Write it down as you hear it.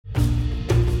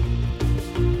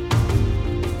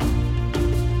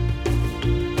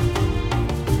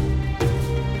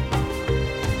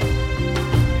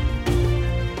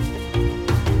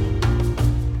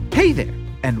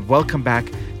and welcome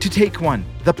back to Take One,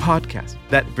 the podcast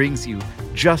that brings you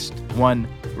just one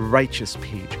righteous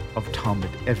page of Talmud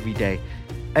every day.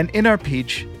 And in our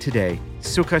page today,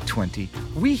 Sukkah 20,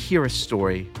 we hear a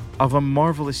story of a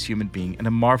marvelous human being and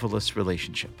a marvelous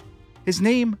relationship. His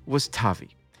name was Tavi.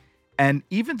 And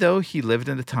even though he lived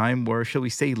in a time where, shall we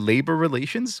say, labor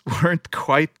relations weren't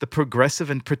quite the progressive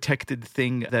and protected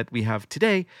thing that we have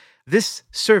today, this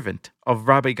servant of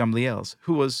Rabbi Gamliel's,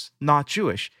 who was not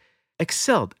Jewish,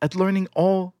 excelled at learning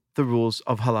all the rules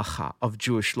of halacha, of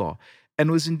Jewish law,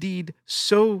 and was indeed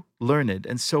so learned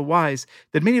and so wise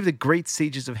that many of the great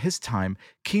sages of his time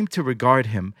came to regard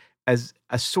him as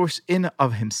a source in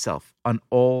of himself on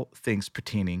all things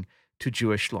pertaining to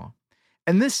Jewish law.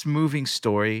 And this moving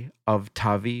story of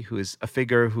Tavi, who is a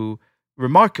figure who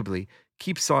remarkably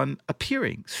keeps on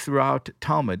appearing throughout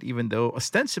Talmud, even though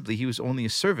ostensibly he was only a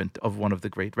servant of one of the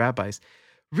great rabbis,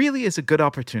 really is a good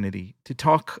opportunity to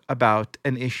talk about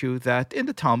an issue that in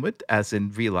the Talmud, as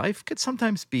in real life, could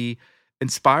sometimes be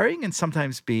inspiring and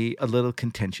sometimes be a little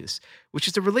contentious, which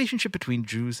is the relationship between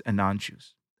Jews and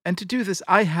non-Jews. And to do this,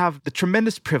 I have the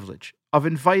tremendous privilege of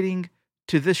inviting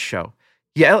to this show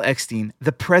Yael Eckstein,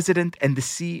 the president and the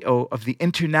CEO of the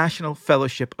International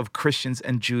Fellowship of Christians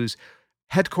and Jews,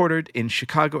 headquartered in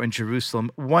Chicago and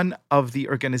Jerusalem, one of the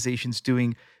organizations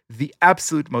doing the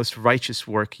absolute most righteous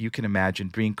work you can imagine,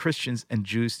 bringing Christians and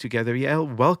Jews together.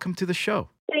 Yael, welcome to the show.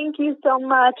 Thank you so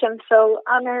much. I'm so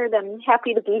honored and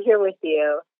happy to be here with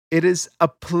you. It is a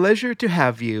pleasure to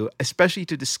have you, especially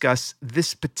to discuss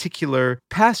this particular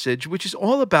passage, which is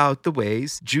all about the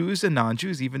ways Jews and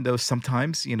non-Jews, even though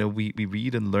sometimes, we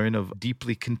read and learn of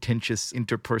deeply contentious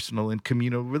interpersonal and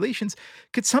communal relations,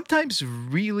 could sometimes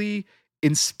really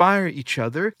inspire each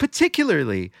other,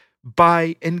 particularly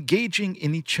by engaging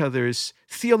in each other's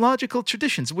theological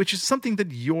traditions, which is something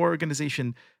that your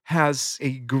organization has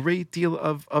a great deal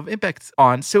of impact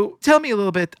on. So tell me a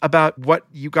little bit about what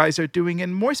you guys are doing,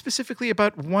 and more specifically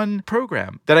about one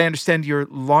program that I understand you're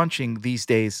launching these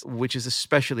days, which is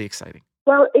especially exciting.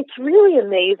 Well, it's really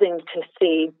amazing to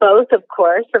see both, of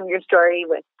course, from your story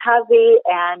with Tavi,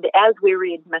 and as we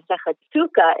read Masechet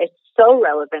Sukkah, it's so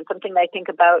relevant. Something I think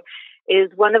about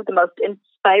is one of the most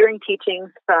inspiring teachings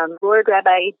from Lord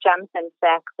Rabbi Jonathan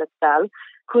Sacks Zatzal,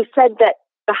 who said that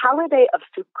the holiday of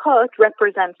Sukkot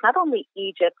represents not only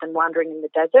Egypt and wandering in the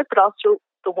desert, but also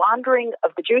the wandering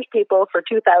of the Jewish people for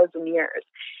 2,000 years.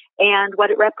 And what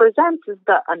it represents is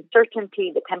the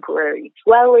uncertainty, the temporary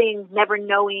dwelling, never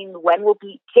knowing when we'll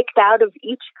be kicked out of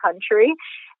each country.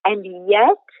 And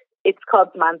yet, it's called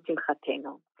Zman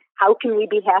Simchatenu. How can we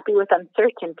be happy with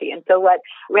uncertainty? And so what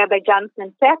Rabbi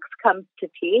Jonathan Sacks comes to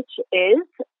teach is,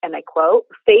 and I quote,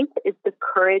 faith is the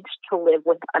courage to live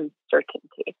with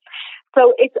uncertainty.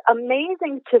 So it's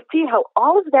amazing to see how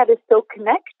all of that is so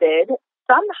connected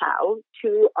somehow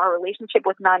to our relationship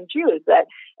with non-Jews that,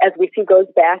 as we see, goes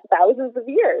back thousands of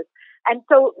years. And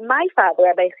so my father,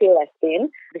 Rabbi Yael Eckstein,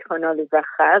 Zichrono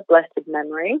Livracha, blessed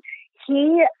memory,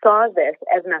 he saw this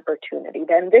as an opportunity.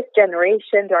 That in this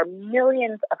generation, there are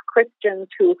millions of Christians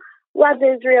who love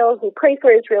Israel, who pray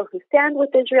for Israel, who stand with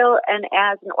Israel. And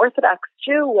as an Orthodox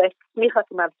Jew with Smichas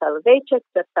Rav Soloveitchik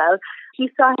Zatzal, he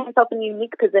saw himself in a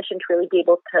unique position to really be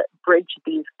able to bridge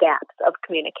these gaps of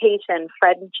communication,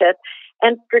 friendship,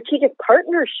 and strategic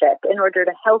partnership in order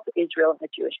to help Israel and the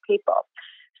Jewish people.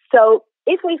 So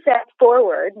if we fast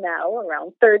forward now,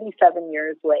 around 37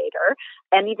 years later,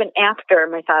 and even after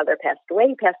my father passed away,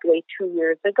 he passed away 2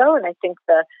 years ago, and I think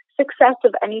the success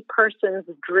of any person's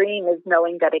dream is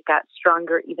knowing that it got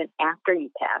stronger even after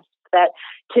you passed. That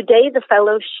today the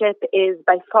fellowship is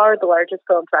by far the largest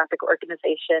philanthropic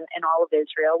organization in all of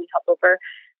Israel. We help over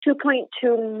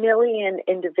 2.2 million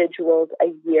individuals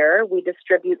a year. We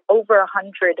distribute over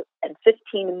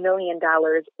 $115 million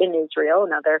in Israel,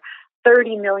 another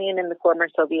 $30 million in the former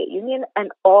Soviet Union,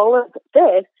 and all of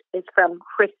this is from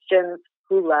Christians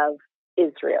who love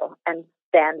Israel and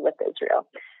stand with Israel.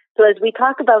 So as we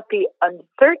talk about the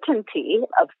uncertainty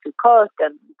of Sukkot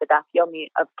and the Daf Yomi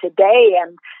of today,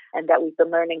 and that we've been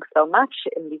learning so much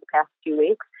in these past few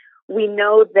weeks, we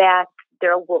know that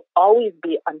there will always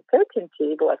be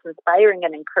uncertainty, but what's inspiring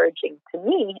and encouraging to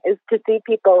me is to see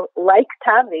people like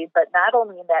Tavi, but not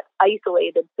only in that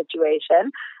isolated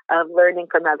situation of learning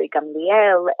from Rabbi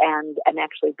Gamliel and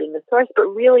actually being the source, but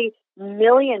really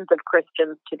millions of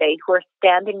Christians today who are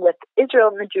standing with Israel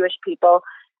and the Jewish people,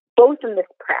 both in this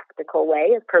practical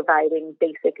way of providing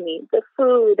basic needs of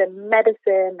food and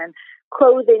medicine and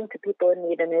clothing to people in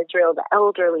need in Israel, the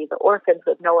elderly, the orphans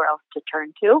with nowhere else to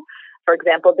turn to. For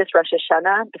example, this Rosh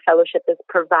Hashanah, the fellowship is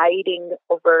providing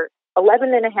over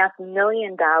 $11.5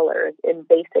 million in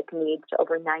basic needs to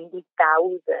over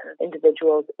 90,000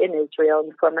 individuals in Israel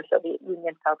and the former Soviet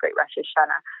Union celebrate Rosh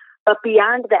Hashanah. But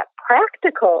beyond that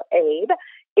practical aid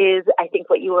is, I think,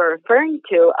 what you were referring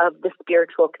to of the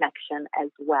spiritual connection as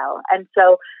well. And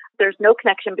so there's no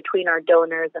connection between our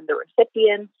donors and the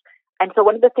recipients. And so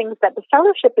one of the things that the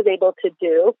fellowship is able to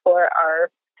do for our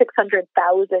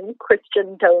 600,000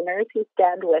 Christian donors who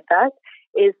stand with us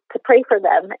is to pray for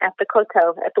them at the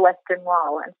Kotel, at the Western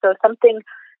Wall. And so something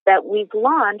that we've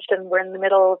launched and we're in the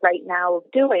middle right now of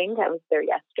doing, I was there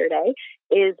yesterday,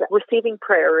 is receiving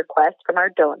prayer requests from our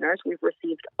donors. We've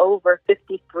received over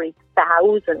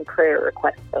 53,000 prayer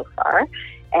requests so far.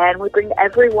 And we bring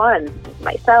everyone,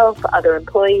 myself, other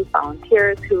employees,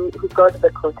 volunteers who go to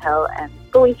the Kotel, and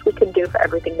the least we can do for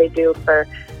everything they do for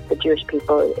the Jewish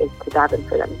people is to daven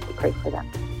for them, to pray for them.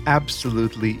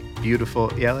 Absolutely beautiful.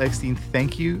 Yael Eckstein,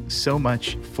 thank you so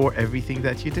much for everything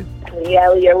that you do.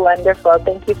 Yael, you're wonderful.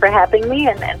 Thank you for having me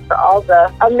and for all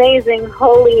the amazing,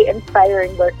 holy,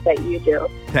 inspiring work that you do.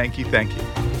 Thank you. Thank you.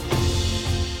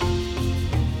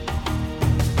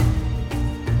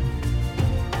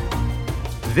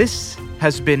 This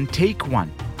has been Take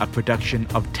One, a production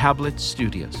of Tablet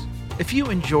Studios. If you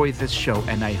enjoy this show,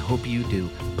 and I hope you do,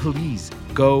 please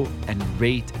go and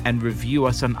rate and review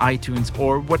us on iTunes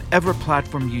or whatever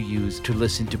platform you use to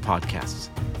listen to podcasts.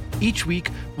 Each week,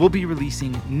 we'll be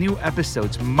releasing new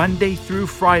episodes Monday through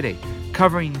Friday,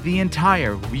 covering the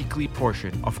entire weekly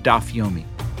portion of Daf Yomi.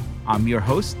 I'm your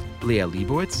host, Leah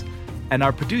Leibowitz, and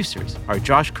our producers are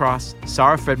Josh Cross,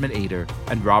 Sarah Fredman-Ader,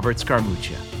 and Robert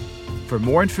Scaramuccia. For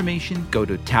more information, go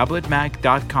to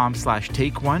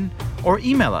tabletmag.com/takeone or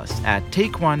email us at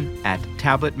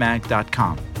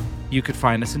takeone@tabletmag.com. You could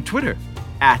find us on Twitter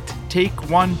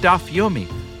 @TakeOneDafYomi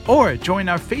or join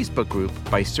our Facebook group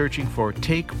by searching for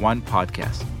Take One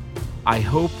Podcast. I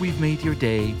hope we've made your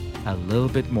day a little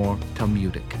bit more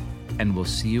Talmudic, and we'll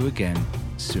see you again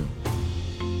soon.